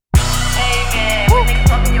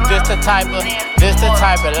the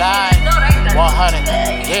type of life. 100,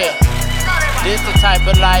 yeah. This the type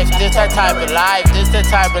of life, this the type of life, this the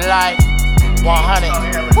type of life. 100.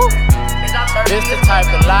 Woo. This the type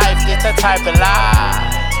of life, this the type of life.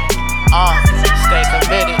 Stay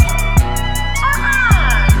committed.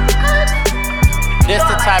 This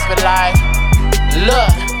the type of life.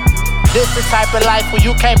 Look. This the type of life where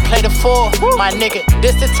you can't play the fool, my nigga.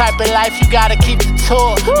 This the type of life you gotta keep the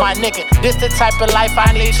tour, my nigga. This the type of life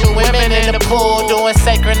I need 2 women in the pool, doing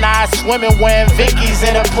synchronized swimming, wearing Vickies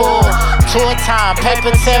in the pool. Tour time,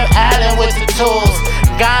 paper Tim Allen with the tools.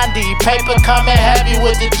 Gandhi, paper coming heavy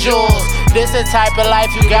with the jewels. This the type of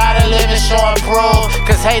life you gotta live and show and prove.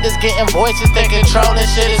 Cause haters getting voices, they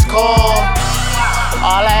controlling shit is cool.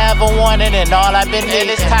 All I ever wanted and all I've been needing.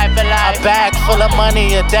 This type of life. A bag full of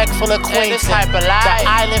money, a deck full of queens. This type of life. The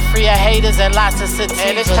island free of haters and lots of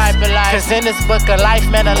sativas. This type of life. Cause in this book of life,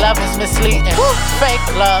 man, the love is misleading. Fake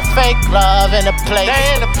love in the place.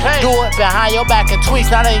 They in the place. Do it behind your back and tweets,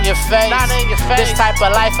 not in your face. Not in your face. This type of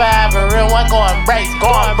life, I have a real one going break.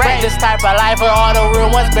 This type of life where all the real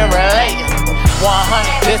ones been relating.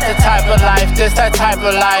 100, this the type of life, this that type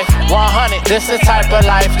of life. 100, this the type of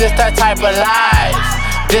life, this that type of life.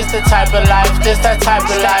 This the type of life, this that type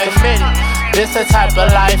of life. This the type of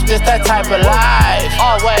life, this that type of life.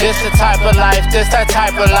 Always. This the type of life, this that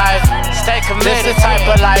type of life. Stay committed. This the type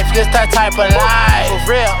of life, this that type of life.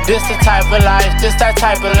 For real. This the type of life, this that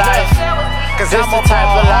type of life. Cause this the type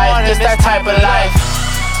of life, this that type of life.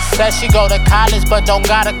 Said she go to college but don't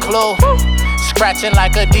got a clue. Scratching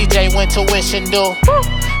like a DJ when tuition due.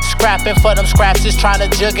 Scrapping for them scraps, just trying to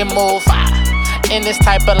jug and move. In this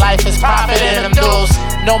type of life, it's profit in them dues.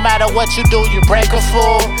 No matter what you do, you break a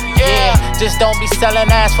fool. Yeah, just don't be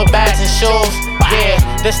selling ass for bags and shoes. Yeah,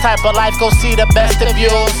 this type of life, go see the best of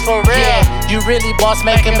views. For real, yeah, you really boss,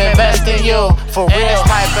 make him invest in you. For real, this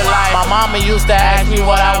type of life. My mama used to ask me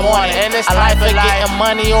what I wanted. A life of getting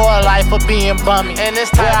money or a life of being bummy.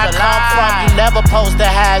 Where I come from, you never supposed to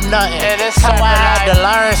have nothing. So I had to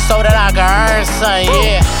learn so that I could earn something.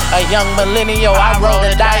 Yeah, a young millennial, I roll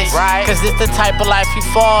the dice. Cause it's the type of life you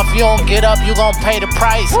fall. If you don't get up, you gon' pay the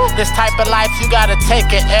price. This type of life, you gotta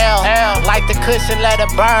take an L. Like the cushion, let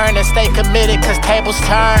it burn and stay committed. Cause tables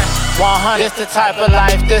turn. 100, this the type of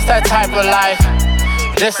life, this that type of life.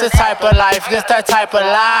 This the type of life, this that type of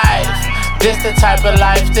life. This the type of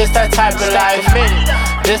life, this that type of life.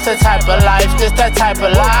 This the type of life, this that type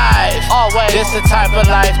of life. Always. This the type of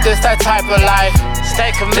life, this that type of life.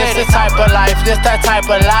 Stay committed. This the type of life, this that type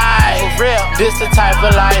of life. For real. This the type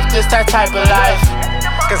of life, this that type of life.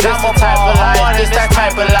 Cause this the type of life, this that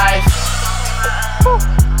type of life.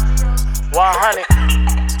 100.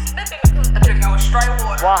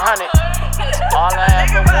 100. All I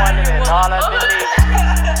ever wanted and all I've been needing.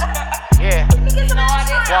 Yeah.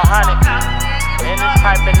 100. In this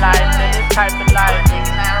type of life, in this type of life.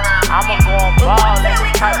 I'ma go on ball in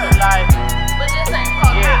this type of life.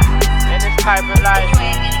 Yeah. In this type of life.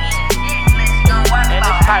 In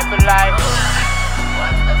this type of life.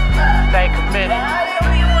 Stay committed.